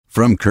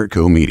from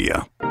Kurtco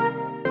Media.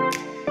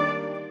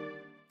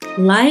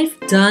 Life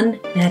Done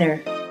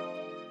Better.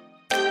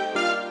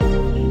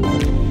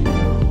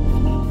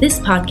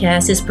 This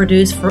podcast is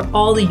produced for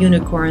all the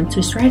unicorns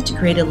who strive to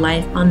create a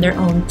life on their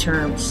own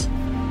terms,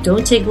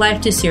 don't take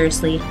life too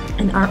seriously,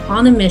 and are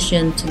on a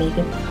mission to make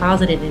a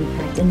positive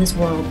impact in this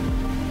world.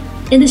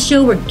 In this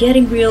show, we're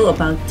getting real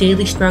about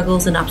daily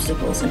struggles and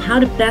obstacles and how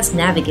to best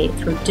navigate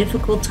through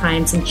difficult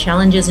times and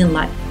challenges in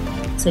life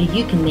so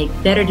you can make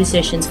better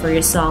decisions for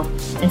yourself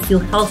and feel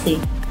healthy,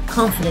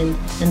 confident,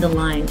 and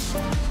aligned.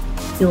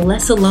 Feel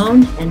less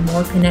alone and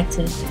more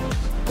connected.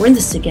 We're in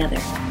this together.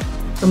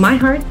 From my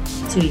heart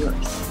to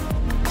yours.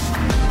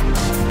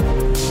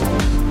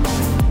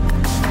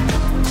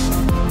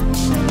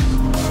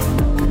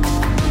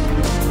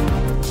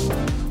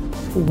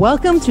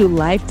 Welcome to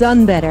Life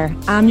Done Better.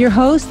 I'm your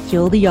host,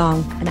 Jill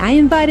DeYoung, and I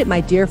invited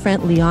my dear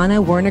friend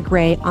Liana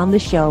Werner-Gray on the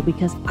show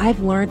because I've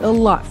learned a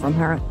lot from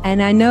her,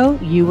 and I know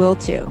you will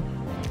too.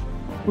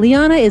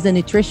 Liana is a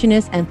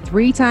nutritionist and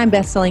 3-time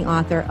best-selling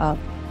author of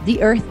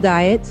The Earth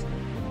Diet,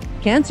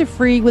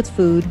 Cancer-Free with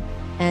Food,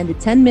 and the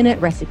 10-Minute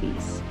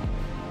Recipes.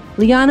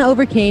 Liana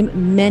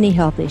overcame many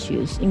health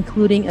issues,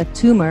 including a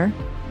tumor,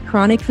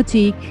 chronic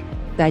fatigue,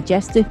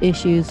 digestive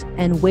issues,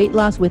 and weight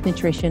loss with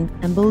nutrition,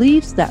 and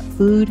believes that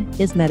food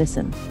is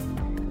medicine.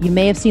 You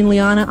may have seen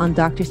Liana on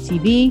Doctor's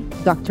TV,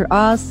 Dr.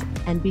 Oz,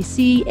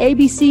 NBC,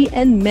 ABC,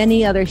 and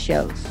many other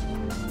shows.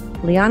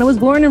 Liana was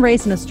born and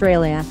raised in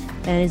Australia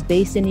and is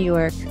based in New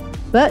York,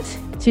 but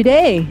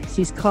today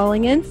she's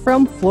calling in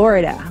from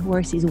Florida,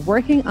 where she's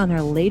working on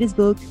her latest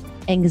book,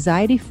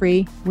 Anxiety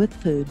Free with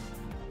Food.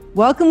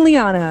 Welcome,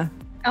 Liana.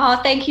 Oh,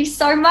 thank you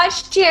so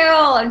much, Jill.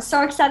 I'm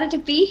so excited to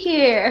be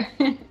here.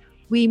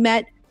 We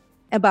met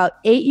about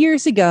 8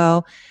 years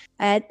ago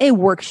at a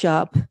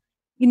workshop.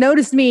 You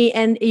noticed me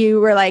and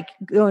you were like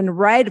going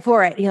right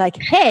for it. You're like,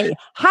 hey,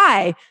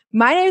 hi,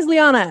 my name is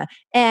Liana.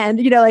 And,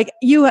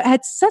 you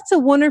had such a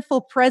wonderful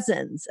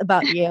presence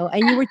about you.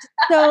 And you were just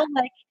so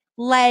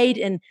light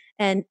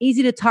and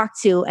easy to talk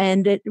to.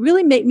 And it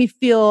really made me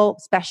feel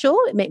special.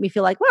 It made me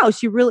feel like, wow,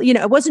 she really,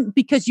 it wasn't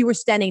because you were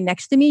standing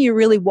next to me. You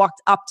really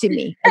walked up to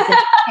me and said,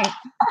 hey,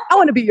 I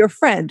want to be your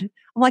friend.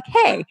 I'm like,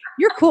 hey,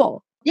 you're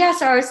cool. Yeah,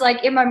 so I was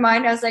like, in my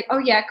mind, I was like, oh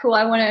yeah, cool.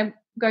 I want to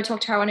go talk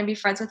to her. I want to be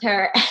friends with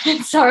her.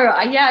 And so,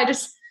 I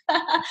just,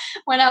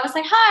 when I was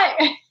like,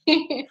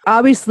 hi.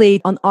 Obviously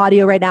on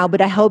audio right now,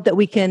 but I hope that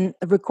we can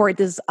record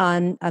this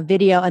on a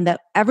video and that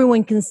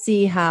everyone can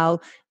see how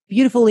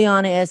beautiful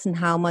Liana is and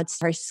how much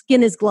her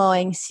skin is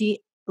glowing.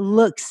 She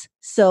looks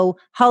so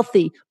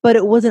healthy, but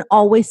it wasn't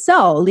always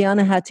so.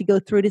 Liana had to go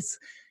through this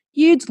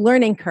huge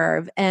learning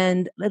curve.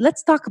 And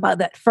let's talk about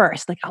that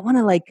first. I want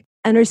to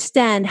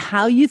understand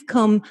how you've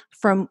come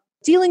from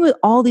dealing with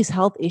all these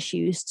health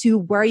issues to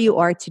where you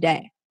are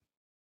today.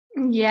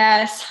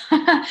 Yes.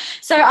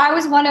 So I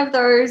was one of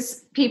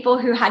those people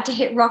who had to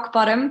hit rock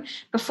bottom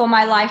before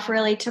my life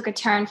really took a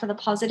turn for the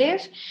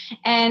positive.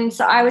 And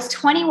so I was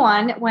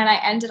 21 when I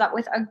ended up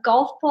with a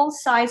golf ball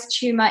sized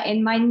tumor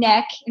in my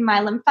neck, in my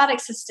lymphatic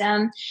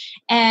system.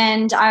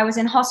 And I was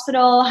in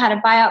hospital, had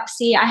a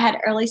biopsy. I had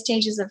early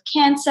stages of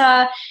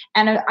cancer,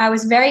 and I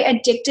was very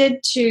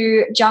addicted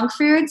to junk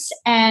foods.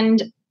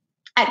 And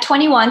at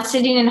 21,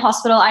 sitting in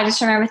hospital, I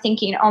just remember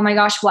thinking, oh my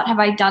gosh, what have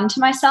I done to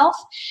myself?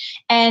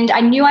 And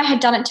I knew I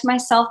had done it to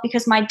myself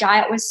because my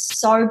diet was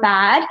so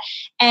bad.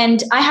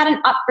 And I had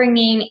an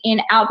upbringing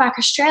in outback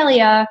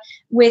Australia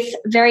with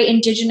very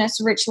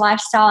indigenous, rich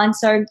lifestyle. And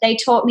so they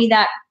taught me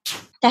that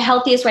the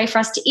healthiest way for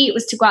us to eat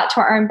was to go out to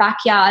our own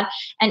backyard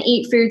and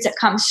eat foods that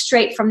come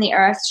straight from the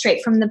earth,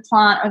 straight from the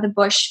plant or the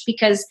bush,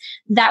 because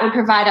that would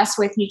provide us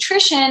with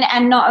nutrition.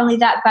 And not only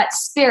that, but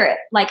spirit,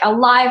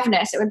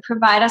 aliveness. It would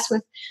provide us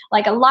with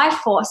a life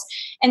force.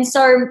 And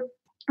so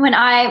when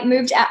I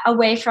moved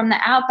away from the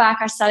outback,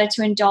 I started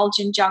to indulge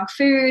in junk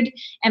food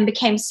and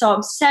became so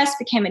obsessed,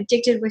 became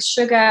addicted with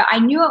sugar. I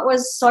knew it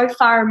was so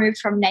far removed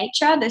from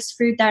nature, this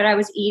food that I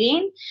was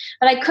eating,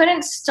 but I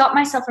couldn't stop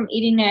myself from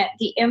eating it.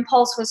 The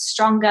impulse was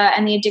stronger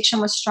and the addiction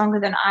was stronger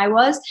than I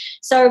was.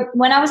 So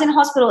when I was in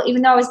hospital,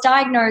 even though I was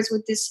diagnosed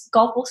with this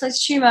golf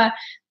ball-sized tumor,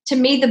 to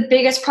me, the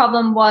biggest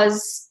problem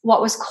was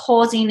what was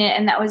causing it,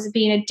 and that was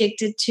being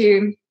addicted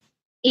to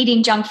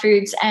eating junk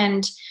foods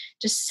and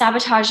just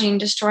sabotaging,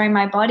 destroying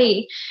my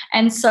body.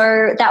 And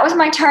so that was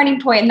my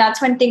turning point. And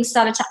that's when things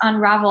started to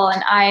unravel.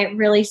 And I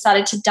really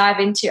started to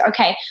dive into,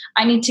 okay,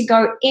 I need to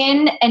go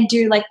in and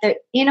do the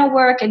inner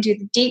work and do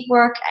the deep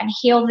work and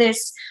heal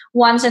this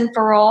once and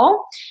for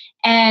all.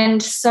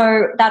 And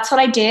so that's what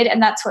I did. And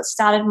that's what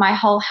started my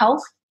whole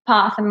health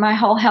path and my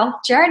whole health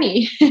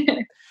journey.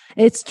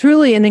 It's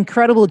truly an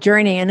incredible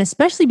journey. And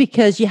especially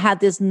because you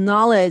had this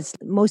knowledge,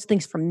 most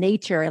things from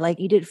nature,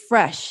 eat it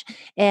fresh.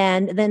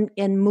 And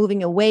then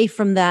moving away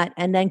from that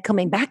and then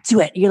coming back to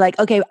it, you're like,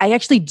 okay, I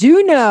actually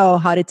do know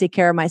how to take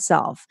care of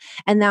myself.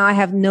 And now I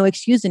have no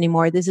excuse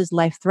anymore. This is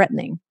life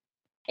threatening.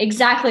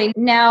 Exactly.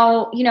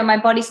 Now, my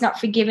body's not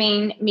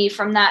forgiving me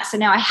from that. So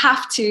now I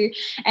have to.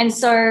 And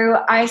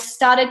so I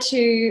started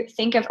to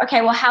think of,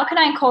 okay, well, how can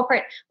I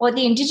incorporate what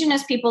the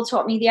Indigenous people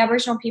taught me, the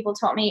Aboriginal people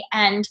taught me,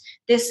 and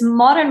this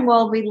modern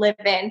world we live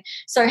in?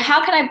 So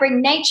how can I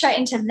bring nature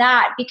into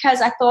that?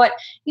 Because I thought,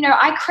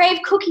 I crave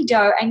cookie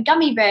dough and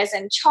gummy bears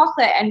and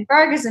chocolate and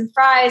burgers and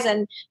fries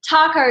and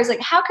tacos.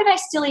 Like, how can I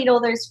still eat all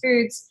those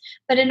foods,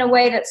 but in a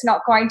way that's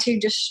not going to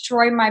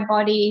destroy my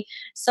body?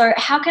 So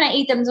how can I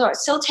eat them so it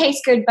still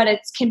tastes good, but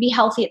it can be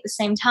healthy at the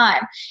same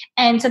time?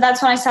 And so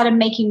that's when I started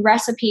making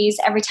recipes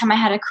every time I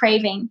had a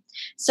craving.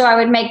 So I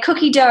would make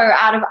cookie dough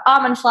out of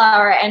almond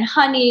flour and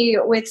honey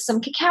with some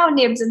cacao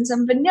nibs and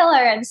some vanilla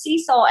and sea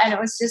salt. And it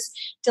was just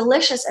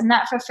delicious. And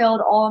that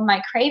fulfilled all of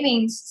my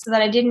cravings so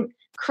that I didn't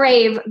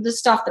crave the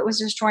stuff that was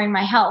destroying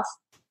my health.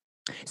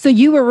 So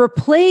you were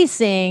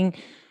replacing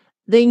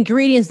the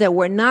ingredients that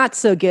were not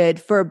so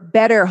good for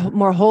better,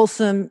 more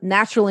wholesome,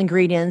 natural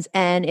ingredients,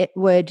 and it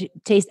would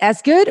taste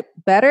as good,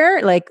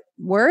 better, like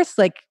worse?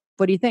 Like,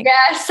 what do you think?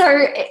 Yeah,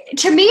 so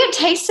to me, it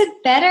tasted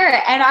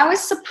better. And I was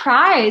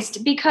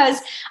surprised because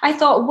I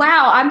thought,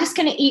 wow, I'm just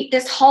going to eat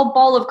this whole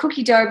bowl of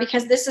cookie dough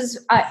because this is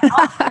an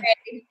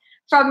upgrade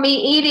from me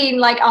eating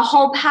like a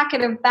whole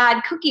packet of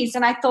bad cookies.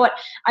 And I thought,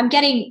 I'm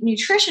getting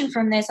nutrition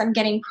from this. I'm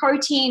getting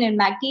protein and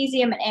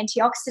magnesium and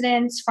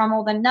antioxidants from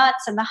all the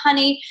nuts and the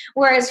honey.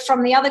 Whereas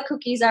from the other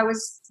cookies, I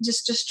was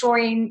just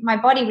destroying my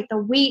body with the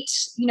wheat,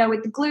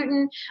 with the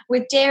gluten,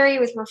 with dairy,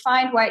 with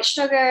refined white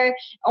sugar,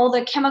 all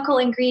the chemical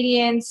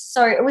ingredients.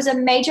 So it was a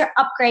major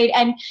upgrade.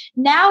 And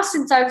now,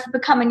 since I've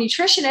become a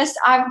nutritionist,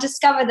 I've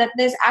discovered that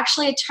there's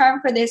actually a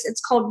term for this.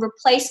 It's called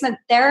replacement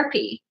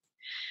therapy.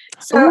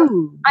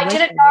 So I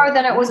didn't know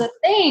that it was a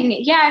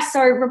thing. Yeah.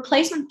 So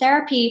replacement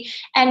therapy,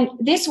 and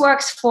this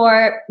works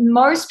for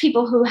most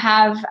people who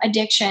have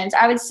addictions.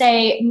 I would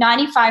say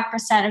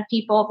 95% of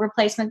people,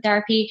 replacement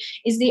therapy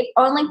is the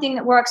only thing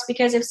that works,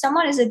 because if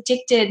someone is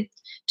addicted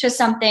to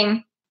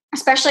something,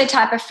 especially a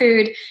type of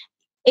food,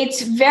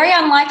 it's very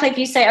unlikely if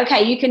you say,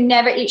 okay, you can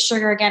never eat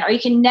sugar again, or you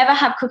can never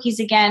have cookies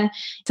again.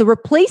 So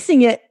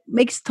replacing it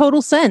makes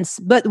total sense,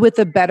 but with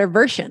a better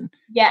version.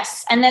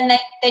 Yes. And then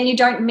you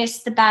don't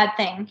miss the bad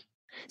thing.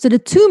 So the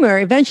tumor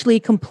eventually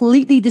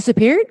completely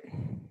disappeared?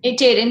 It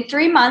did. In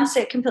 3 months,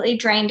 it completely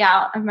drained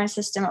out of my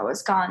system. It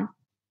was gone.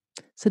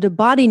 So the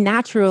body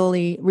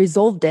naturally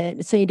resolved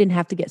it. So you didn't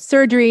have to get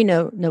surgery,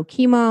 no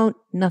chemo,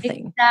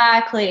 nothing.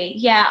 Exactly.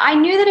 Yeah. I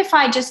knew that if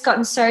I had just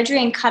gotten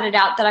surgery and cut it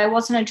out, that I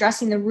wasn't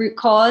addressing the root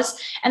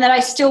cause, and that I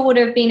still would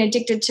have been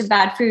addicted to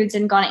bad foods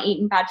and gone and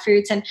eaten bad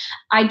foods. And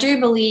I do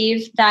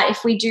believe that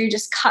if we do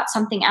just cut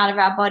something out of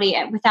our body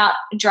and without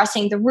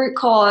addressing the root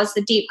cause,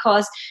 the deep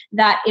cause,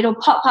 that it'll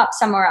pop up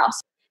somewhere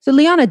else. So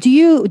Liana, do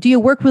you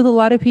work with a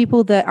lot of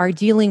people that are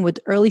dealing with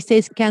early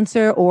stage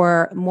cancer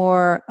or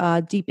more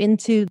deep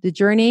into the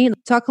journey?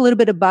 Talk a little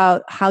bit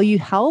about how you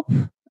help.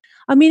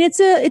 I mean, it's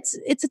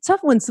a tough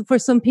one for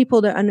some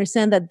people to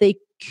understand that they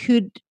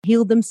could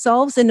heal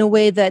themselves in a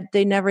way that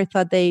they never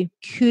thought they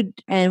could.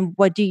 And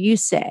what do you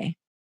say?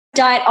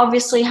 Diet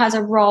obviously has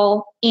a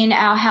role in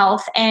our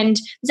health, and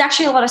there's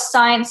actually a lot of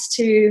science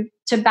to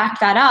back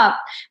that up.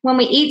 When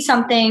we eat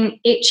something,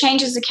 it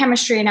changes the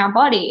chemistry in our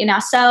body, in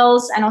our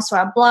cells, and also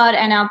our blood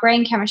and our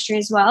brain chemistry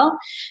as well.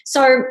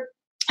 So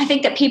I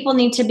think that people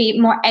need to be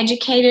more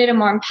educated and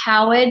more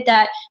empowered,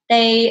 that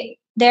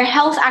their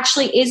health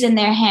actually is in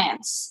their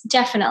hands,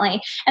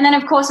 definitely. And then,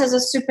 of course, there's a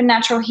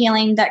supernatural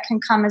healing that can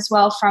come as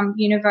well from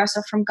universe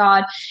or from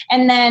God.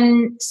 And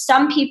then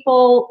some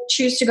people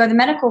choose to go the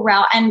medical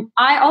route. And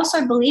I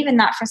also believe in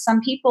that for some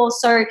people.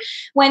 So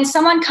when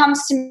someone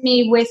comes to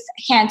me with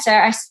cancer,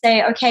 I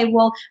say, okay,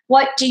 well,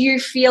 what do you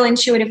feel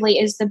intuitively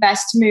is the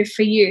best move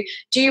for you?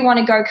 Do you want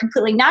to go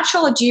completely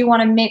natural, or do you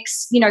want to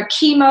mix,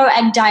 chemo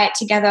and diet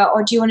together?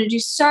 Or do you want to do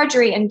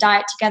surgery and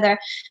diet together?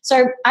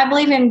 So I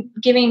believe in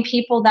giving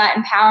people that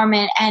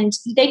empowerment, and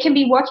they can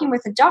be working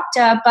with a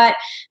doctor, but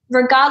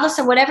regardless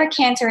of whatever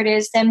cancer it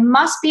is, there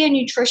must be a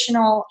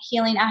nutritional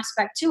healing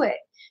aspect to it.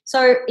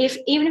 So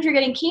even if you're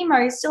getting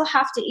chemo, you still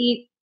have to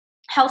eat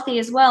healthy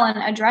as well and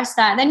address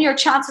that. Then your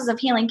chances of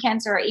healing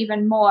cancer are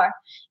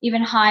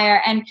even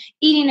higher. And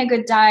eating a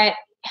good diet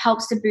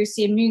helps to boost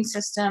the immune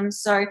system,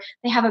 so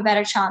they have a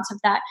better chance of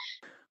that.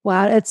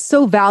 Wow, it's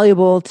so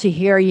valuable to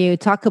hear you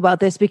talk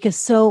about this, because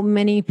so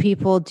many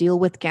people deal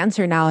with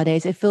cancer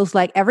nowadays. It feels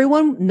like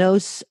everyone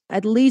knows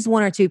at least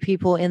one or two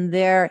people in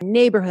their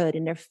neighborhood,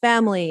 in their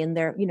family, in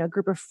their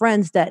group of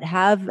friends that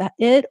have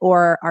it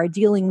or are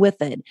dealing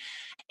with it.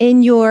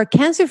 In your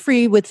Cancer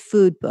Free with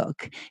Food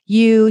book,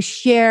 you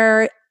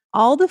share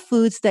all the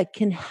foods that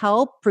can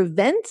help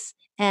prevent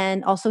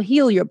and also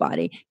heal your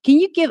body. Can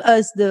you give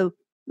us the,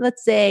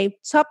 let's say,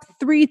 top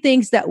 3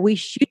 things that we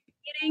should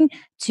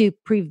to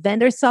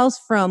prevent ourselves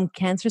from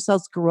cancer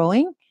cells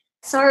growing?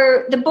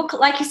 So the book,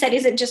 like you said,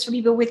 isn't just for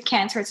people with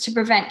cancer, it's to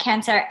prevent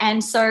cancer.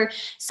 And so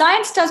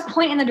science does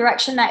point in the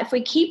direction that if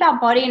we keep our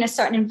body in a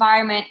certain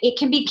environment, it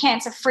can be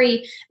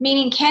cancer-free,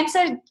 meaning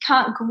cancer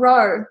can't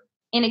grow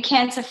in a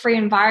cancer-free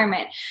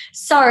environment.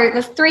 So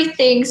the 3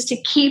 things to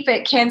keep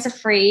it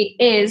cancer-free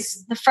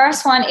is, the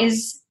first one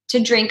is to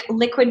drink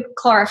liquid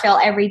chlorophyll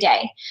every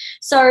day.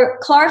 So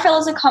chlorophyll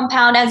is a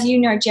compound, as you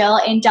know,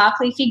 Jill, in dark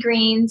leafy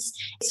greens.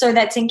 So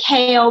that's in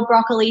kale,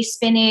 broccoli,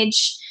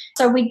 spinach.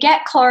 So we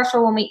get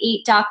chlorophyll when we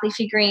eat dark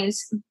leafy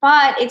greens,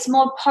 but it's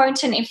more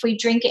potent if we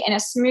drink it in a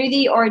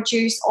smoothie or a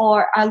juice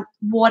or a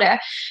water.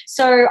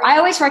 So I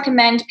always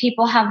recommend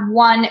people have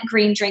 1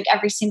 green drink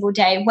every single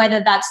day, whether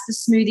that's the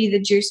smoothie,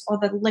 the juice, or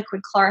the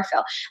liquid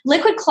chlorophyll.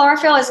 Liquid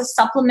chlorophyll is a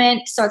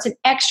supplement, so it's an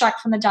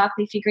extract from the dark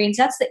leafy greens.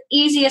 That's the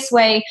easiest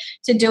way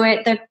to do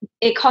it.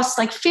 It costs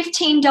like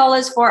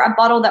 $15 for a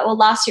bottle that will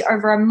last you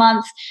over a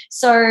month.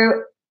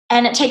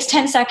 And it takes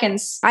 10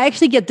 seconds. I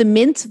actually get the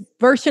mint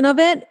version of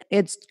it.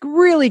 It's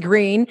really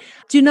green.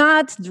 Do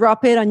not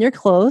drop it on your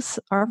clothes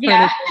or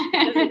furniture.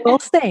 It will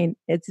stain.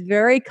 It's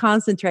very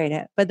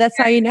concentrated, but that's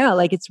how you know,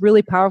 like, it's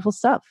really powerful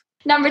stuff.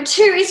 Number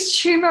 2 is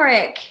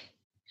turmeric.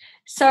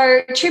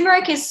 So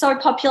turmeric is so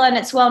popular and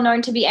it's well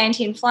known to be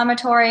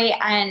anti-inflammatory,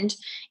 and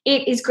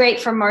it is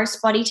great for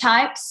most body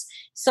types.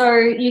 So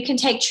you can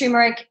take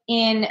turmeric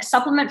in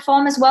supplement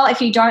form as well if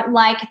you don't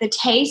like the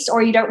taste,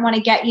 or you don't want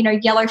to get,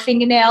 yellow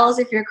fingernails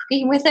if you're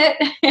cooking with it.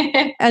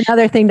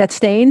 Another thing that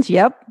stains.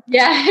 Yep.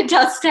 Yeah, it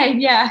does stain.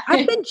 Yeah.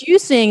 I've been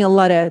juicing a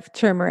lot of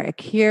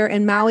turmeric. Here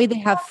in Maui, they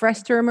have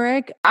fresh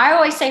turmeric. I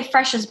always say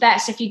fresh is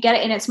best if you get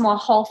it in its more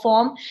whole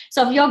form.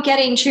 So if you're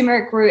getting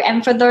turmeric root,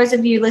 and for those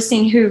of you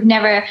listening who've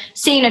never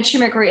seen a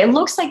turmeric root, it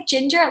looks like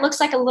ginger. It looks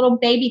like a little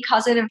baby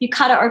cousin. If you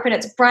cut it open,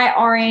 it's bright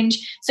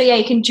orange. So yeah,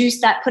 you can juice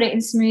that, put it in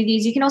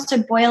smoothies. You can also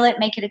boil it,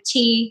 make it a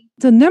tea.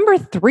 So number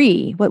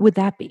 3, what would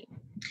that be?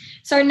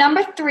 So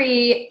number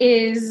 3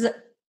 is,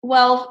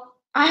 well,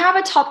 I have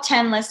a top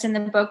 10 list in the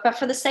book, but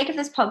for the sake of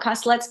this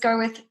podcast, let's go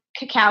with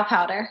cacao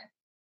powder.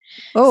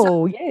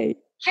 Yay.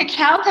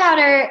 Cacao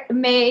powder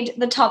made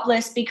the top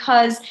list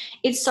because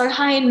it's so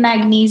high in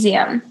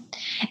magnesium.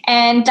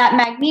 And that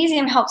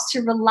magnesium helps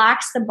to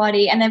relax the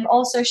body. And they've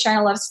also shown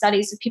a lot of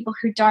studies of people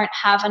who don't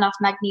have enough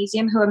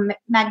magnesium, who are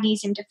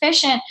magnesium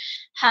deficient,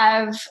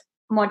 have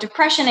more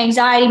depression,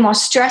 anxiety, more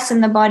stress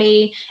in the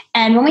body.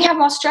 And when we have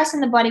more stress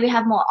in the body, we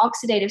have more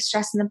oxidative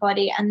stress in the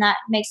body, and that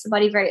makes the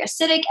body very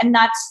acidic, and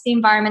that's the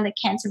environment that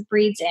cancer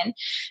breeds in.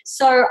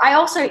 So I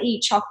also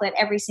eat chocolate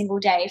every single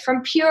day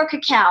from pure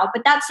cacao,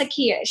 but that's the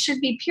key. It should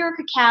be pure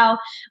cacao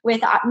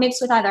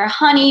mixed with either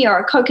honey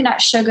or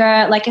coconut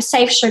sugar, like a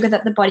safe sugar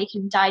that the body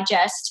can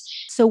digest.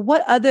 So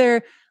what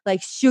other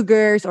like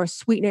sugars or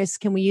sweeteners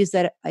can we use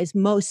that is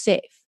most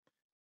safe?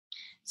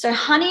 So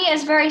honey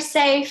is very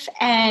safe,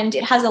 and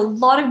it has a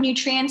lot of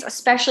nutrients,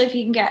 especially if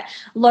you can get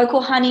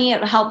local honey. It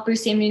will help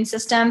boost the immune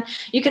system.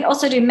 You could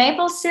also do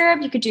maple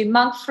syrup. You could do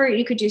monk fruit.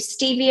 You could do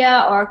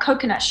stevia or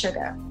coconut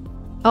sugar.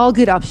 All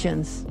good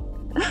options.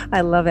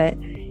 I love it.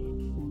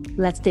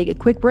 Let's take a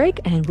quick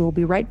break and we'll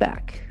be right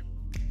back.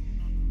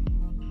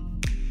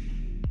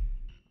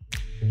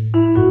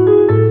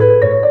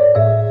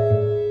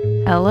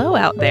 Hello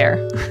out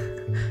there.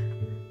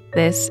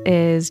 This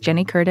is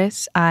Jenny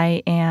Curtis.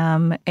 I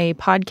am a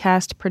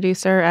podcast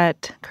producer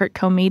at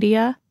Kurtco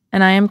Media,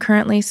 and I am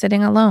currently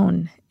sitting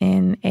alone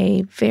in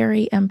a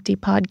very empty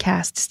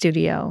podcast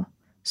studio,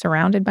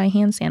 surrounded by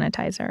hand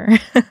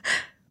sanitizer.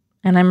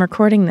 And I'm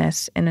recording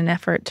this in an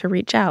effort to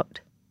reach out.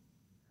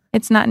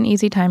 It's not an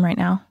easy time right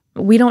now.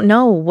 We don't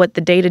know what the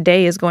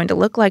day-to-day is going to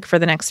look like for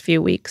the next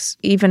few weeks,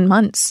 even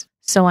months.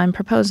 So I'm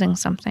proposing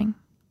something.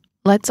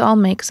 Let's all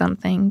make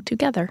something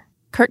together.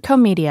 Kurtco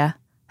Media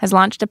has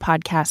launched a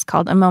podcast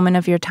called A Moment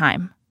of Your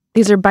Time.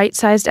 These are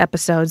bite-sized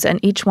episodes, and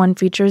each one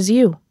features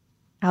you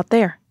out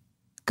there.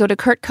 Go to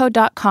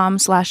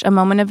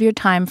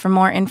kurtco.com/amomentofyourtime for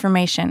more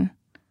information.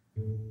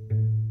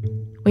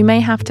 We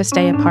may have to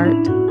stay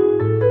apart,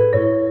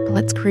 but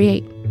let's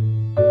create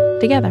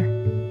together.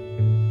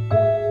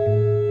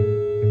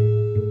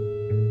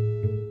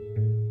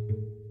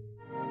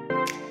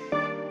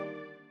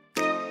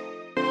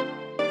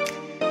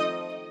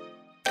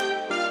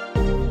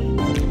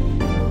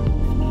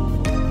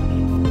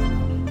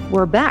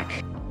 We're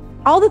back.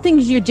 All the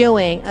things you're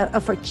doing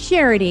for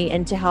charity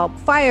and to help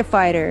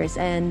firefighters,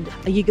 and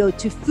you go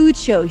to food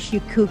shows,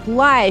 you cook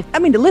live. I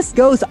mean, the list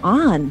goes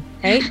on,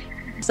 right?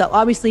 So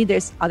obviously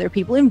there's other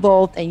people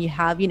involved, and you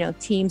have,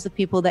 teams of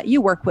people that you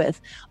work with,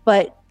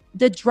 but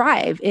the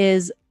drive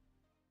is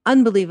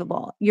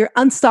unbelievable. You're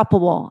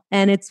unstoppable,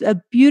 and it's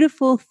a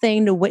beautiful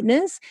thing to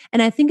witness.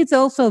 And I think it's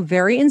also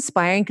very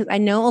inspiring, because I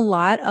know a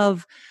lot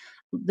of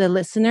the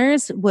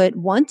listeners would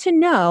want to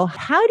know,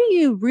 how do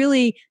you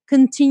really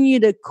continue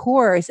the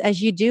course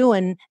as you do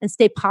and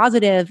stay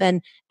positive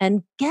and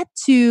get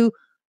to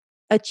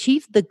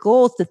achieve the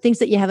goals, the things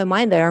that you have in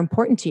mind that are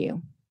important to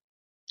you?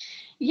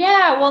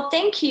 Yeah, well,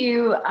 thank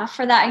you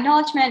for that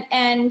acknowledgement.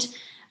 And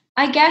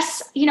I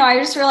guess, I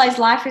just realized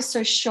life is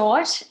so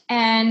short,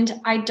 and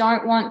I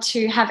don't want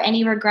to have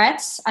any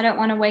regrets. I don't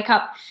want to wake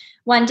up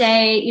one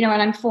day,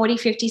 when I'm 40,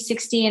 50,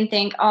 60 and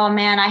think, oh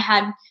man, I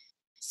had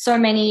so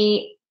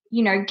many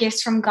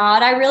gifts from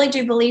God. I really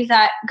do believe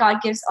that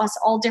God gives us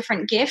all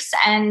different gifts,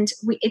 and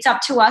it's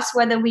up to us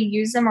whether we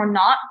use them or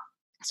not.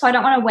 So I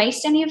don't want to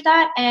waste any of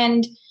that.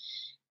 And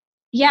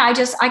yeah,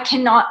 I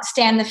cannot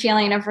stand the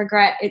feeling of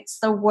regret. It's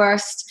the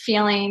worst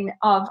feeling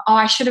of, oh,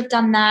 I should have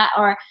done that,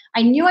 or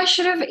I knew I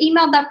should have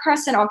emailed that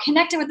person or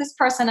connected with this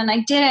person and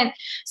I didn't.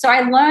 So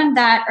I learned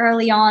that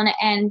early on.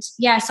 And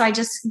yeah, so I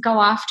just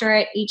go after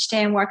it each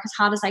day and work as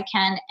hard as I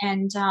can.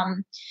 And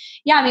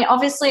yeah, I mean,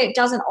 obviously it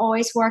doesn't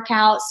always work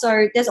out.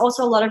 So there's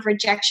also a lot of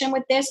rejection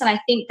with this. And I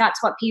think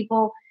that's what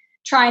people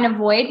try and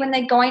avoid when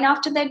they're going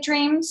after their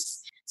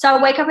dreams. So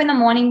I wake up in the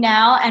morning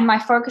now and my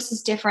focus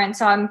is different.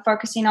 So I'm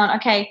focusing on,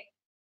 okay,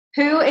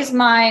 who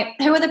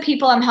are the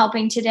people I'm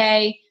helping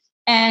today?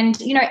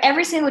 And,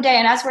 every single day.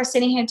 And as we're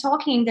sitting here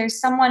talking, there's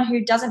someone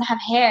who doesn't have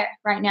hair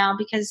right now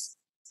because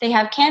they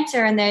have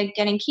cancer and they're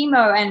getting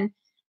chemo and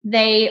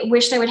they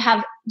wish they would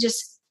have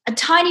just a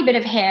tiny bit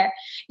of hair,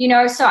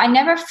 so I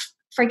never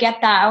forget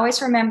that. I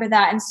always remember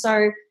that. And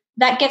so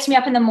that gets me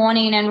up in the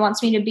morning and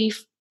wants me to be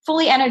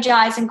fully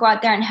energized and go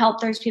out there and help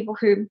those people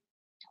who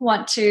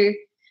want to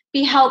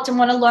be helped and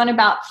want to learn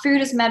about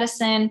food as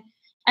medicine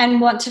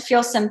and want to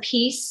feel some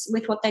peace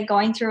with what they're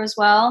going through as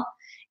well.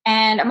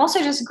 And I'm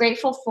also just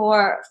grateful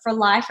for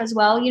life as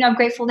well. I'm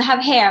grateful to have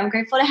hair. I'm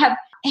grateful to have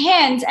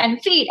hands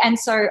and feet. And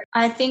so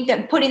I think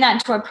that putting that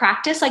into a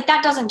practice, like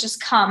that doesn't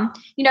just come,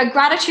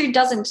 gratitude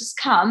doesn't just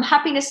come.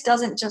 Happiness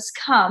doesn't just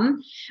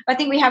come. I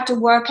think we have to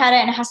work at it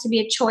and it has to be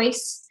a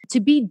choice. To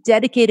be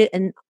dedicated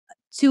and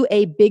to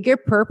a bigger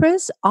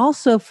purpose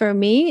also for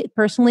me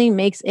personally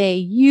makes a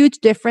huge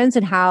difference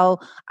in how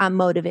I'm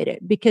motivated.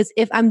 Because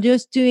if I'm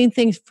just doing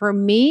things for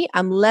me,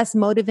 I'm less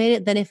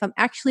motivated than if I'm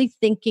actually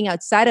thinking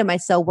outside of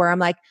myself where I'm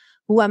like,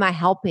 who am I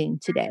helping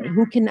today?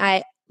 Who can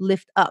I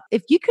lift up?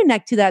 If you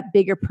connect to that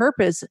bigger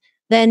purpose,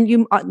 then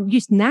you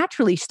just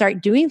naturally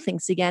start doing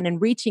things again and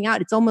reaching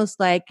out. It's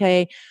almost like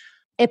a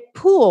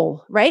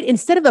pull, right?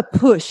 Instead of a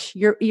push,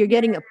 you're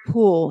getting a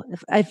pull.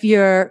 If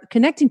you're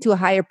connecting to a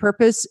higher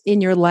purpose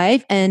in your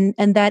life, and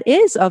that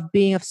is of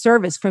being of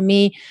service. For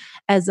me,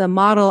 as a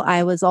model,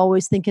 I was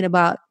always thinking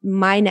about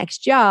my next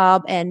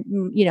job and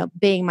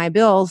paying my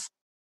bills.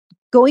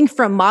 Going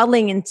from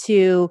modeling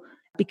into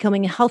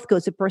becoming a health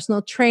coach, a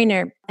personal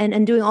trainer,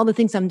 and doing all the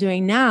things I'm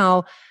doing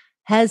now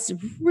has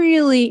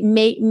really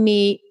made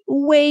me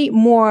way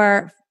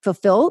more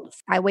fulfilled.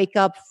 I wake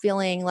up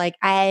feeling like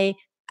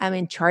I'm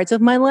in charge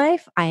of my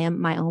life. I am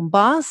my own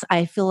boss.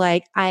 I feel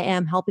like I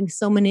am helping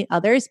so many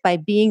others by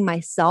being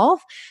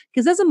myself.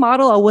 Because as a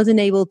model, I wasn't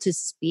able to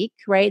speak,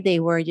 right? They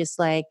were just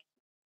like,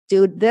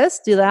 do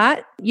this, do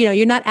that.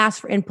 You're not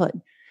asked for input.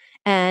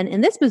 And in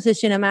this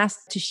position, I'm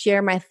asked to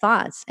share my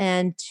thoughts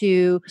and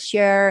to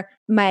share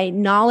my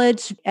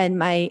knowledge and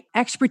my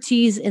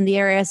expertise in the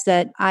areas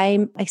that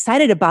I'm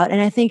excited about.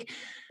 And I think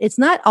it's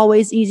not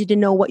always easy to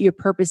know what your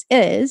purpose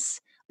is,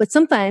 but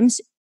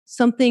sometimes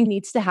something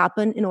needs to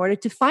happen in order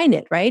to find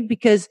it, right?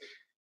 Because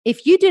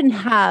if you didn't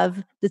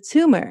have the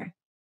tumor,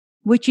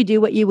 would you do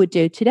what you would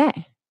do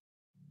today?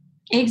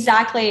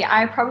 Exactly.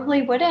 I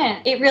probably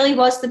wouldn't. It really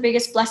was the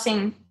biggest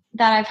blessing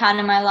that I've had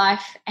in my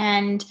life.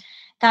 And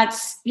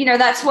that's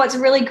what's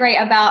really great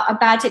about a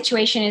bad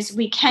situation is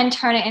we can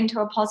turn it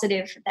into a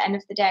positive at the end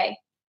of the day.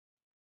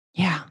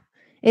 Yeah.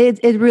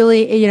 It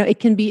really, it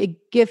can be a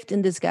gift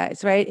in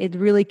disguise, right? It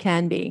really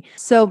can be.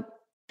 So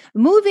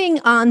moving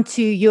on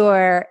to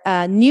your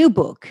new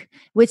book,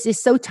 which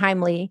is so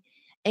timely,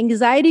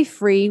 Anxiety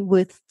Free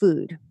with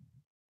Food.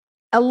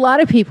 A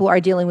lot of people are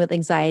dealing with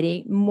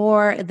anxiety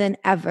more than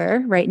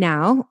ever right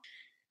now.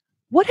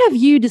 What have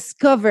you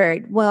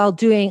discovered while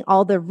doing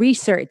all the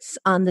research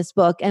on this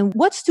book, and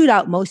what stood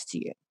out most to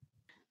you?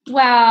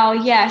 Wow,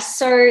 yes.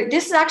 So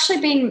this has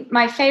actually been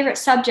my favorite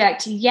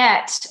subject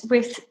yet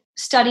with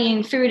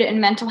studying food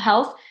and mental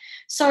health.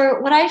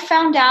 So what I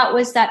found out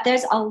was that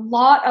there's a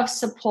lot of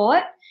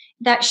support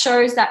that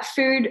shows that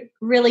food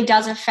really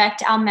does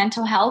affect our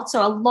mental health.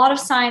 So a lot of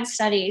science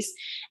studies.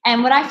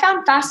 And what I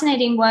found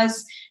fascinating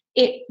was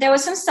there were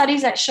some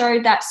studies that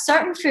showed that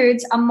certain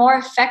foods are more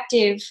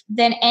effective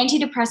than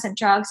antidepressant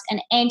drugs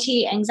and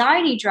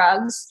anti-anxiety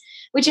drugs,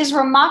 which is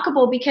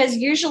remarkable because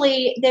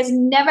usually there's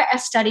never a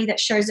study that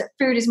shows that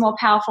food is more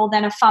powerful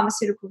than a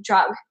pharmaceutical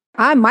drug.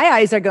 My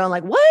eyes are going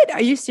like, what?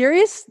 Are you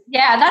serious?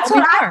 Yeah, that's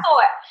what I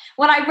thought.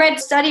 When I read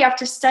study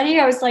after study,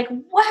 I was like,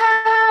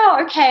 wow,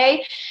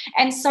 okay.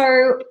 And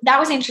so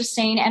that was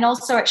interesting. And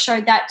also it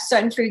showed that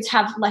certain foods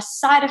have less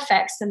side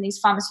effects than these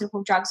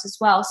pharmaceutical drugs as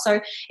well. So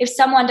if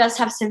someone does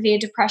have severe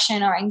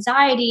depression or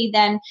anxiety,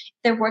 then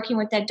they're working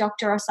with their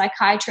doctor or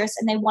psychiatrist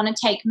and they want to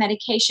take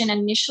medication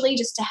initially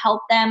just to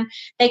help them,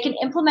 they can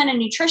implement a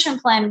nutrition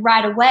plan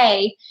right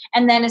away.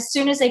 And then as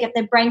soon as they get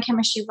their brain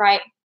chemistry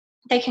right,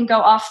 they can go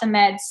off the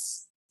meds.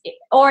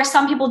 Or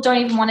some people don't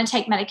even want to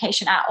take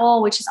medication at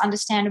all, which is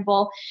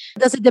understandable.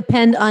 Does it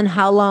depend on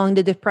how long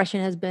the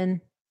depression has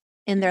been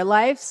in their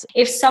lives?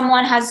 If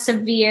someone has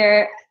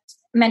severe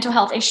mental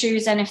health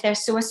issues and if they're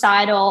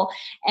suicidal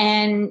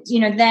and,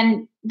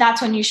 then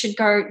that's when you should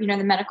go,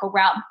 the medical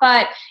route.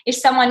 But if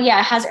someone,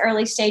 has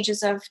early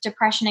stages of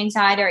depression,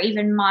 anxiety, or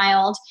even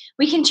mild,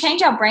 we can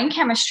change our brain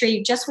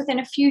chemistry just within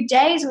a few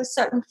days with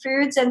certain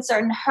foods and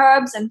certain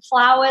herbs and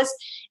flowers.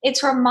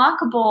 It's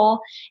remarkable.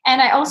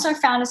 And I also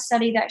found a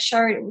study that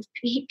showed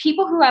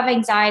people who have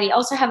anxiety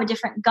also have a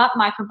different gut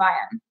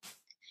microbiome.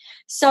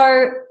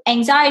 So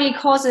anxiety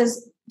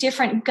causes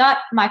different gut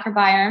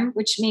microbiome,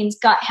 which means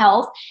gut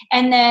health.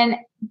 And then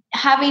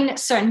having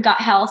certain gut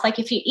health, like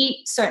if you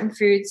eat certain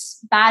foods,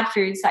 bad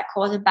foods that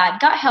cause a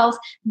bad gut health,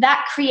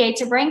 that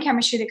creates a brain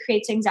chemistry that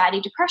creates anxiety,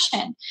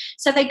 depression.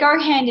 So they go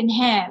hand in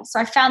hand. So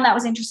I found that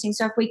was interesting.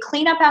 So if we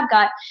clean up our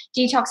gut,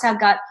 detox our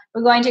gut,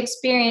 we're going to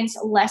experience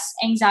less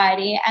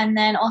anxiety. And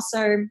then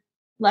also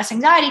less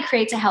anxiety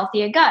creates a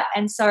healthier gut.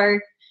 And so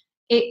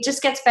it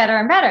just gets better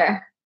and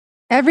better.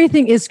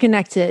 Everything is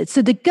connected.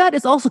 So the gut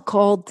is also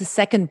called the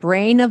second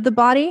brain of the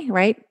body,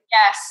 right?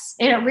 Yes,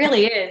 it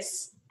really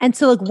is. And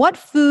so what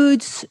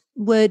foods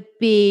would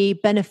be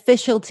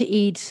beneficial to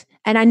eat?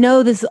 And I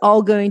know this is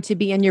all going to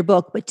be in your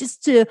book, but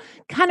just to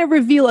kind of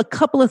reveal a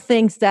couple of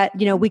things that,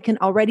 we can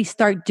already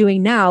start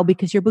doing now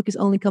because your book is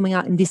only coming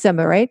out in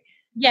December, right?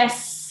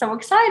 Yes, so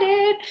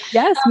excited.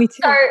 Yes, me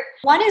too. So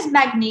one is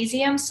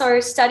magnesium. So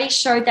studies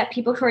showed that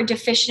people who are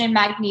deficient in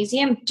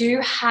magnesium do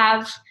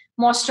have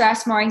more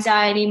stress, more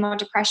anxiety, more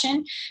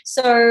depression.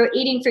 So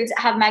eating foods that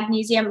have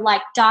magnesium,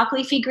 like dark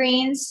leafy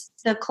greens,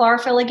 the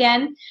chlorophyll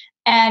again,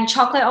 and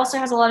chocolate also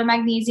has a lot of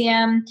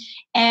magnesium.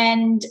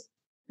 And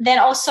then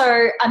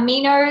also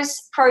aminos,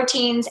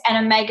 proteins,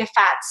 and omega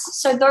fats.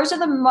 So those are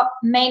the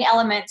main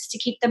elements to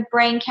keep the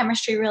brain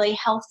chemistry really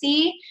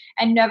healthy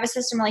and nervous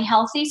system really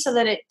healthy so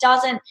that it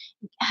doesn't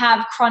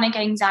have chronic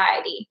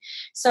anxiety.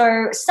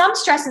 So some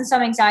stress and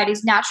some anxiety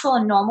is natural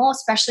and normal,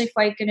 especially if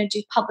we're going to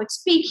do public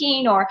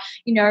speaking or,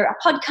 a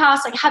podcast.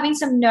 Like having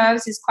some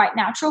nerves is quite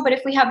natural. But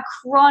if we have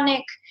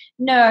chronic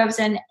nerves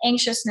and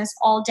anxiousness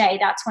all day,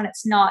 that's when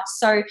it's not.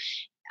 So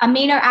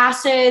amino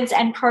acids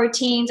and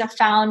proteins are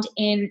found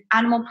in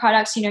animal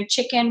products,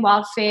 chicken,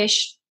 wild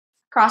fish,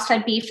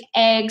 grass-fed beef,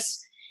 eggs.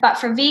 But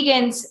for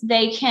vegans,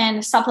 they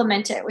can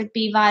supplement it with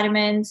B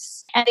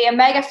vitamins. And the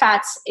omega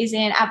fats is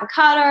in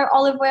avocado,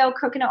 olive oil,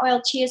 coconut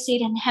oil, chia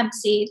seed, and hemp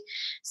seed.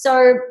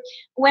 So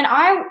when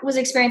I was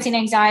experiencing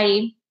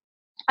anxiety,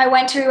 I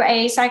went to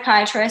a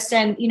psychiatrist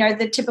and,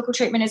 the typical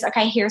treatment is,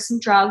 okay, here's some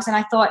drugs. And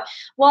I thought,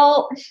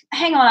 well,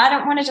 hang on, I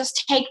don't want to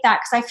just take that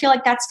because I feel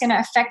like that's going to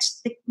affect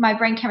my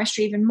brain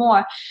chemistry even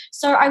more.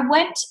 So I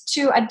went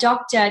to a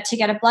doctor to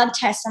get a blood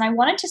test and I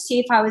wanted to see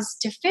if I was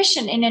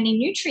deficient in any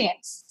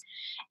nutrients.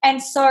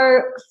 And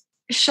so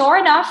sure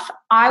enough,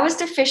 I was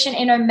deficient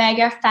in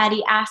omega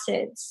fatty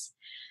acids.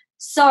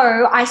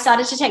 So I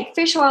started to take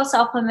fish oil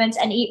supplements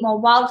and eat more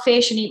wild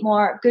fish and eat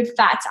more good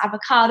fats,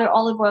 avocado,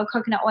 olive oil,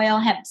 coconut oil,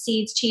 hemp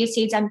seeds, chia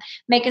seeds, and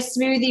make a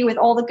smoothie with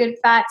all the good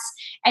fats.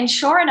 And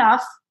sure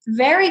enough,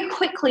 very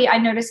quickly, I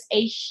noticed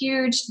a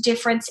huge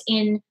difference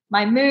in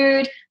my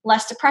mood,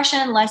 less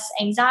depression, less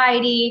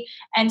anxiety.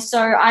 And so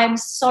I'm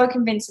so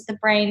convinced that the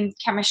brain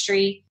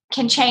chemistry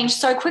can change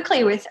so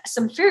quickly with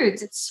some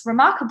foods. It's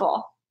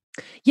remarkable.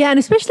 Yeah. And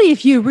especially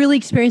if you really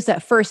experience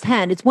that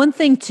firsthand, it's one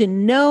thing to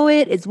know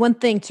it. It's one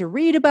thing to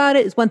read about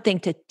it. It's one thing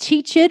to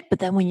teach it. But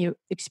then when you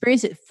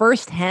experience it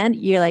firsthand,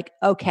 you're like,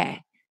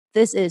 okay,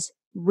 this is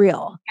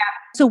real. Yeah.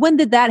 So when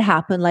did that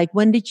happen? Like,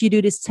 when did you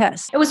do this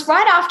test? It was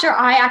right after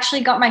I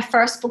actually got my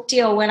first book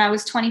deal when I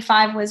was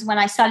 25 was when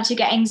I started to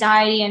get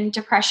anxiety and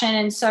depression.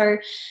 And so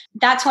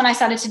that's when I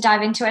started to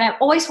dive into it. I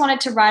always wanted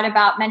to write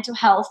about mental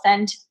health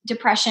and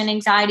depression,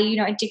 anxiety,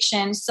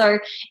 addiction. So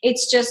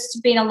it's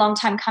just been a long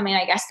time coming,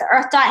 I guess. The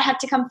Earth Diet had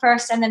to come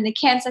first and then the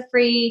cancer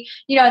free,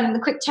 and then the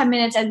quick 10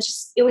 minutes. And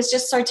it was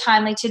just so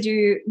timely to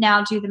do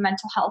the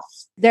mental health.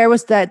 There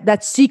was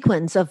that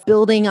sequence of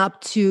building up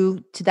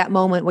to that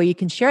moment where you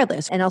can share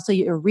this. And also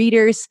your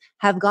readers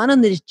have gone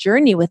on this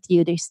journey with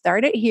you. They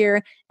started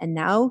here and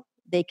now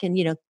they can,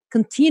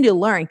 continue to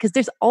learn because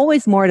there's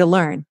always more to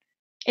learn.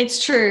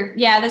 It's true.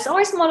 Yeah, there's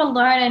always more to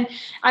learn. And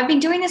I've been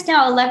doing this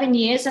now 11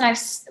 years and I've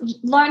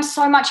learned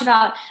so much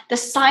about the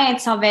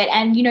science of it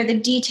and, the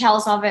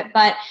details of it.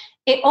 But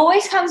it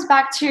always comes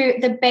back to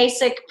the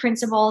basic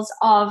principles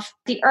of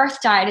the Earth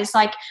Diet. It's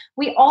like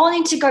we all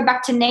need to go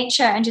back to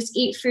nature and just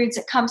eat foods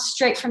that come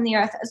straight from the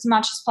earth as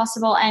much as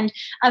possible. And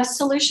a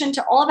solution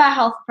to all of our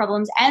health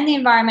problems and the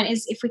environment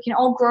is if we can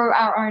all grow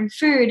our own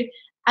food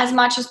as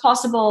much as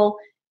possible,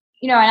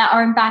 in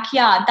our own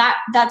backyard.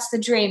 That's the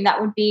dream. That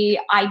would be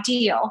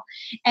ideal.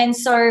 And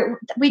so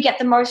we get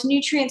the most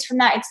nutrients from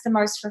that. It's the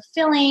most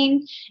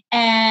fulfilling.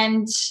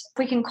 And if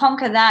we can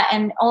conquer that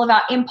and all of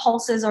our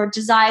impulses or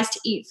desires to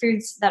eat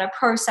foods that are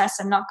processed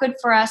and not good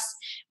for us,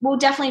 we'll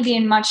definitely be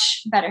in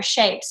much better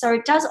shape. So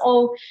it does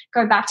all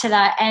go back to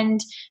that.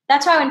 And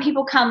that's why when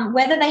people come,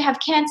 whether they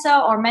have cancer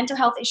or mental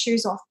health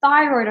issues or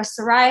thyroid or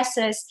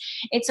psoriasis,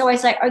 it's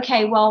always like,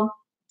 okay, well,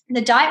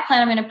 the diet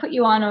plan I'm going to put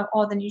you on,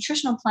 or the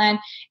nutritional plan,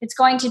 it's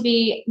going to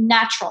be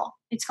natural.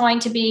 It's going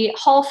to be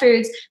whole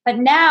foods. But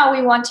now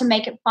we want to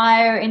make it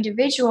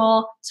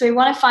bio-individual. So we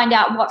want to find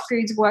out what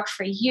foods work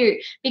for you,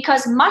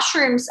 because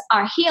mushrooms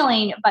are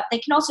healing, but they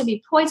can also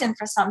be poison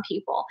for some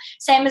people.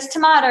 Same as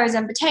tomatoes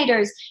and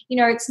potatoes.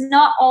 It's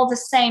not all the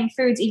same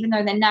foods, even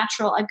though they're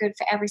natural, are good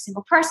for every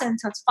single person.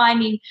 So it's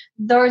finding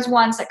those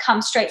ones that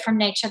come straight from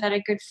nature that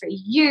are good for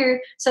you,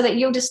 so that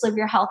you'll just live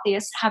your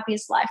healthiest,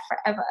 happiest life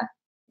forever.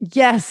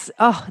 Yes.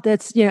 Oh,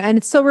 that's, and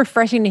it's so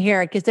refreshing to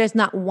hear it, because there's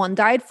not one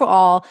diet for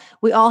all.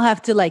 We all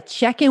have to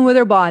check in with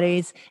our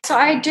bodies. So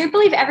I do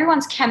believe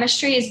everyone's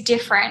chemistry is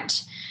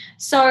different.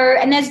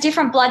 And there's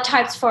different blood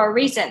types for a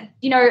reason.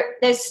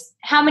 There's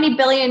how many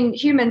billion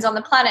humans on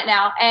the planet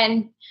now,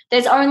 and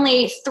there's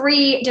only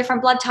 3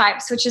 different blood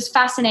types, which is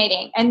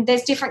fascinating. And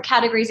there's different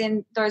categories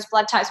in those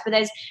blood types, but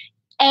there's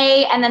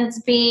A, and then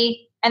there's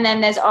B, and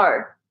then there's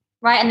O.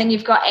 Right. And then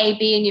you've got A,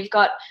 B, and you've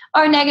got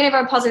O negative,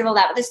 O positive, all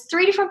that. But there's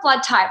 3 different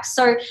blood types.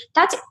 So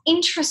that's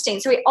interesting.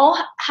 So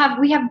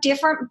we have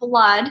different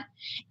blood,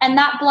 and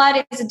that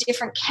blood is a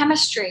different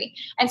chemistry.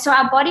 And so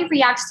our body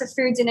reacts to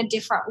foods in a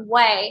different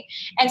way.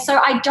 And so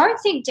I don't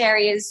think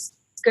dairy is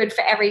good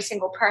for every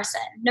single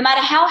person, no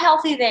matter how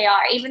healthy they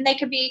are. Even they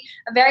could be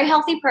a very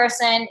healthy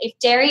person. If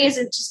dairy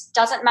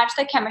doesn't match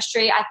their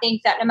chemistry, I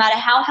think that no matter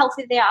how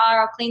healthy they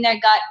are or clean their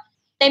gut,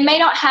 they may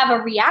not have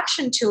a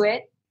reaction to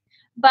it,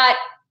 but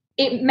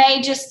it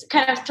may just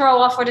kind of throw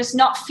off or just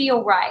not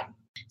feel right.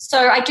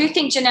 So I do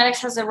think genetics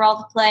has a role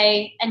to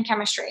play, and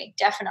chemistry,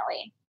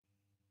 definitely.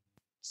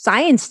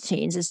 Science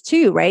changes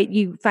too, right?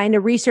 You find a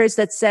research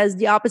that says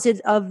the opposite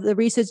of the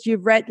research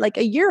you've read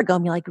a year ago,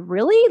 and you're like,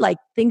 really?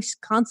 Things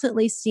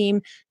constantly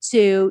seem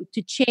to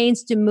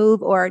change, to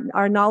move, or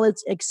our knowledge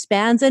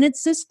expands, and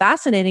it's just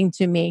fascinating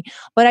to me.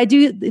 But I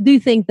do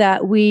think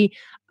that we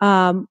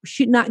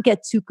should not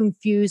get too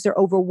confused or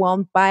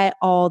overwhelmed by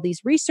all these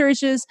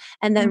researches,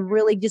 and then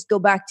really just go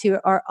back to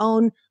our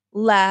own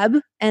lab,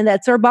 and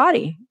that's our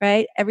body,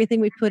 right? Everything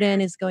we put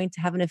in is going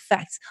to have an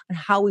effect on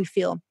how we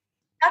feel.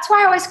 That's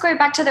why I always go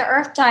back to the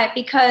earth diet,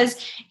 because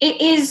it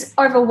is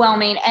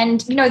overwhelming,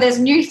 and there's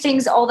new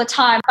things all the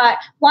time. But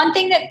one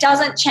thing that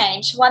doesn't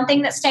change, one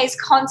thing that stays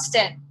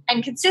constant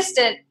and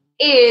consistent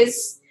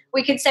is,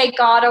 we could say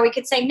God, or we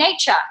could say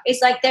nature.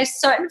 It's there's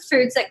certain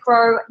foods that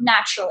grow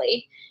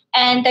naturally,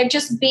 and they've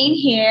just been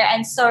here.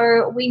 And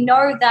so we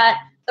know that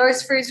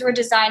those foods were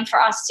designed for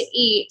us to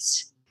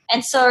eat.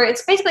 And so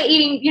it's basically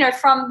eating,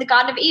 from the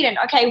Garden of Eden.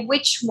 Okay,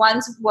 which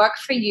ones work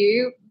for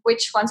you?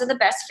 Which ones are the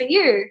best for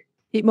you?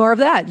 Eat more of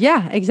that.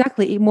 Yeah,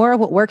 exactly. Eat more of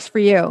what works for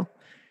you.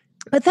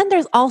 But then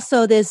there's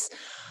also this,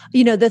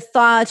 the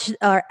thoughts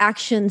or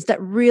actions that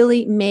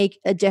really make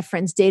a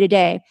difference day to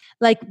day.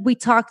 We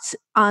talked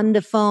on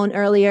the phone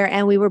earlier,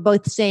 and we were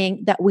both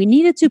saying that we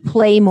needed to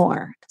play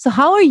more. So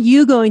how are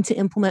you going to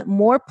implement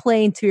more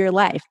play into your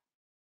life?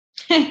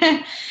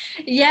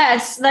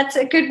 Yes, that's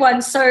a good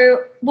one.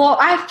 So,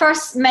 I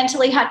first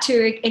mentally had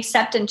to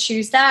accept and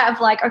choose that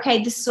of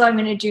okay, this is what I'm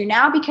going to do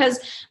now, because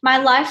my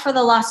life for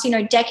the last,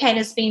 decade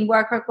has been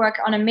work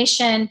on a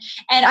mission.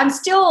 And I'm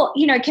still,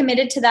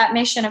 committed to that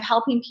mission of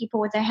helping people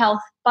with their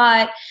health.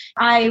 But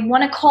I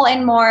want to call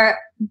in more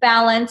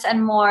balance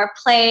and more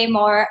play,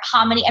 more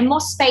harmony, and more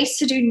space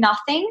to do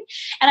nothing.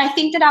 And I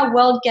think that our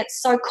world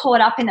gets so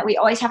caught up in that we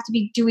always have to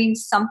be doing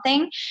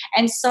something.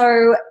 And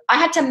so I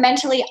had to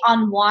mentally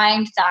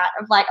unwind that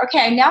of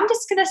okay, now I'm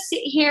just going to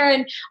sit here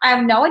and I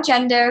have no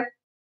agenda.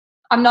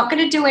 I'm not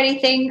going to do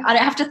anything. I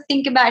don't have to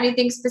think about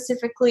anything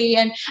specifically.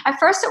 And at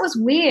first it was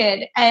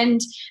weird.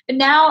 But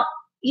now,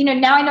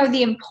 now I know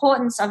the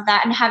importance of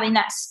that, and having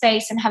that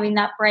space and having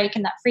that break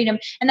and that freedom.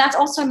 And that's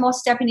also more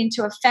stepping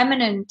into a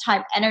feminine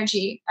type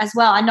energy as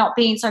well, and not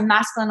being so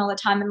masculine all the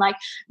time and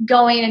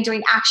going and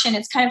doing action.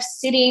 It's kind of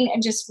sitting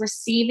and just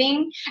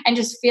receiving and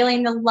just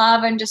feeling the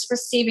love and just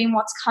receiving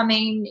what's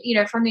coming,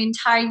 from the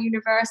entire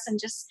universe, and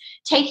just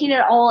taking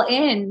it all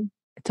in.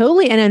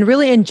 Totally. And then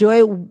really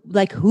enjoy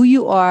who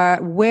you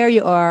are, where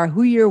you are,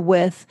 who you're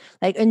with,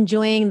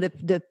 enjoying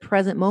the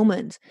present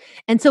moment.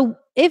 And so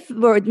if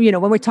we're,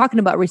 when we're talking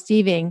about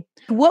receiving,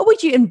 what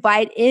would you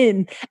invite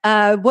in?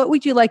 What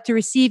would you like to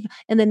receive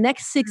in the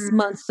next 6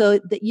 months, so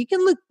that you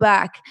can look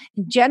back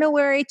in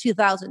January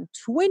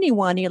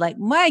 2021, you're like,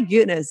 my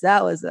goodness,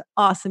 that was an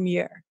awesome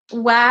year.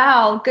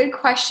 Wow. Good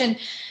question.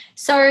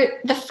 So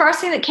the first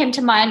thing that came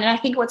to mind, and I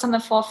think what's on the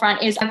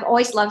forefront, is I've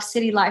always loved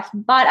city life,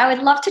 but I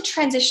would love to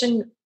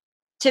transition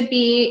to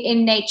be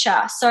in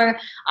nature. So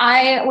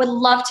I would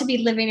love to be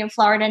living in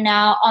Florida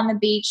now, on the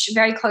beach,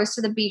 very close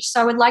to the beach.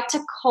 So I would like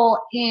to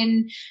call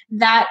in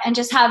that and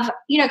just have,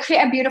 create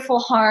a beautiful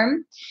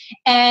home.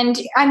 And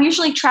I'm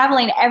usually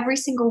traveling every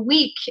single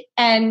week,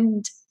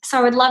 and So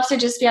I would love to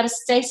just be able to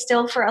stay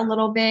still for a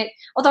little bit.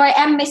 Although I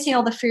am missing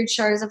all the food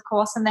shows, of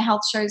course, and the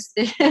health shows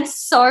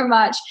so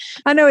much.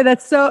 I know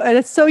that's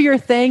so your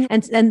thing,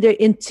 and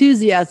the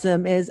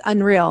enthusiasm is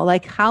unreal.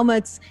 Like how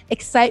much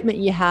excitement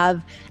you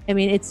have. I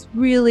mean, it's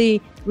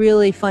really,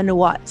 really fun to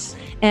watch.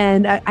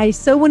 And I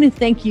so want to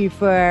thank you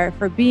for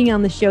being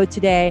on the show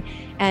today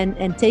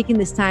and taking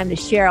this time to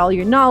share all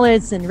your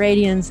knowledge and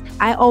radiance.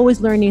 I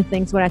always learn new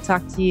things when I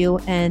talk to you,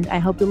 and I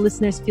hope the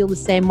listeners feel the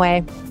same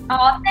way.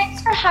 Oh,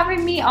 thanks for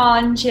having me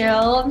on,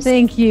 Jill.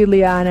 Thank you,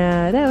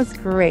 Liana. That was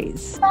great.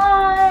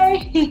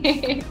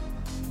 Bye.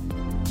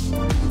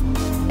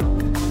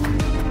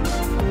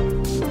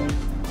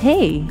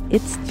 Hey,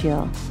 it's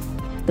Jill.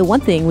 The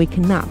one thing we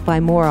cannot buy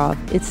more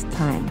of is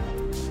time.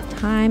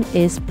 Time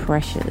is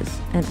precious,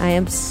 and I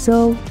am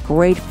so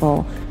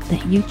grateful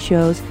that you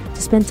chose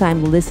to spend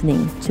time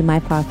listening to my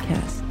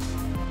podcast.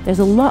 There's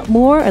a lot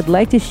more I'd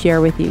like to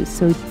share with you,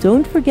 so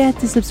don't forget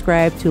to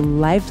subscribe to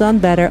Life Done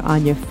Better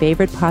on your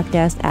favorite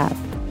podcast app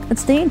and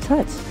stay in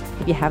touch.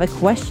 If you have a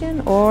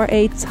question or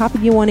a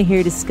topic you want to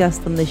hear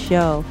discussed on the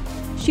show,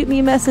 shoot me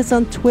a message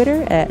on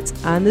Twitter at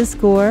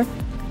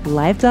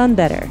 _Life Done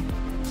Better.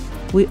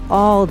 We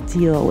all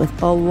deal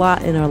with a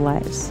lot in our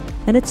lives,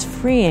 and it's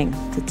freeing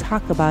to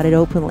talk about it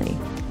openly.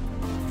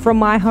 From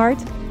my heart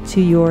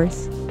to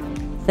yours,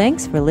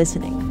 thanks for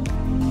listening.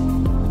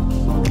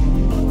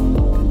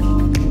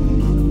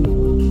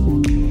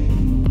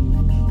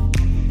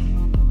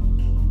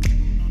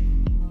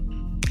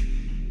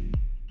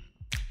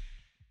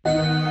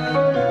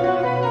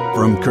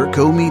 From Kurt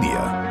Co.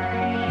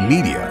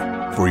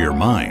 Media for your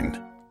mind.